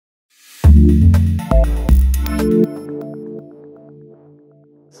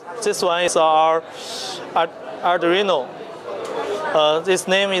This one is our Arduino. This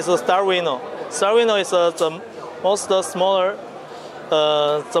name is STUDuino. STUDuino is the most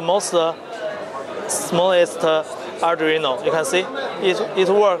smallest Arduino. You can see it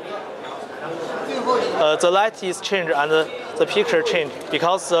works. The light is changed and the picture changed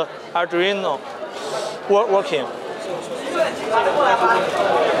because the Arduino working.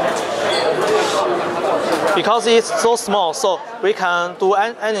 Because it's so small, so we can do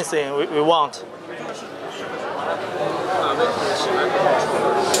anything we want.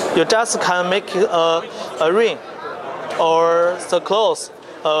 You just can make a ring or the clothes.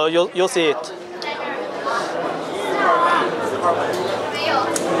 You see it.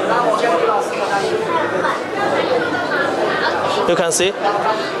 You can see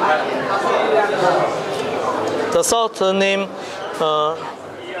the sort name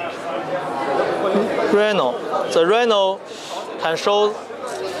Rhino. The Rhino can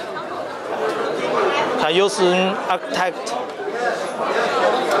use in architect.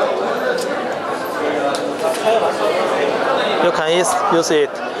 You can use it.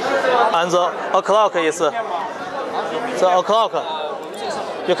 And the clock is the clock.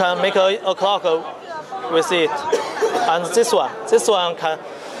 You can make a clock with it. And this one can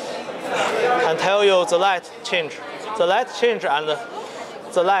tell you the light change. The light change and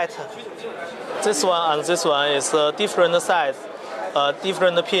the light. This one and this one is a different size,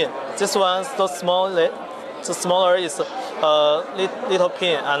 different pin. This one the smaller is a little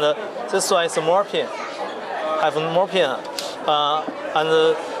pin, and this one is more pin. Have more pin, and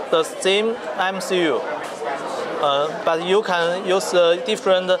the same MCU. But you can use a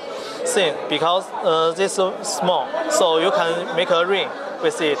different thing because this is small, so you can make a ring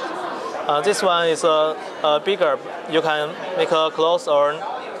with it. This one is bigger. You can make a clothes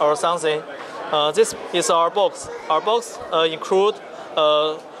or something. This is our box. Our box include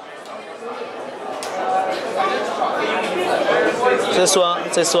this one,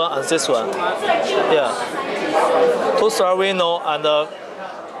 and this one. Yeah, two STUDuino and a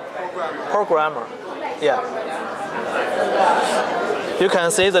programmer. Yeah. You can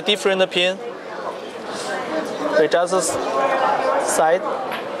see the different pin. We just side.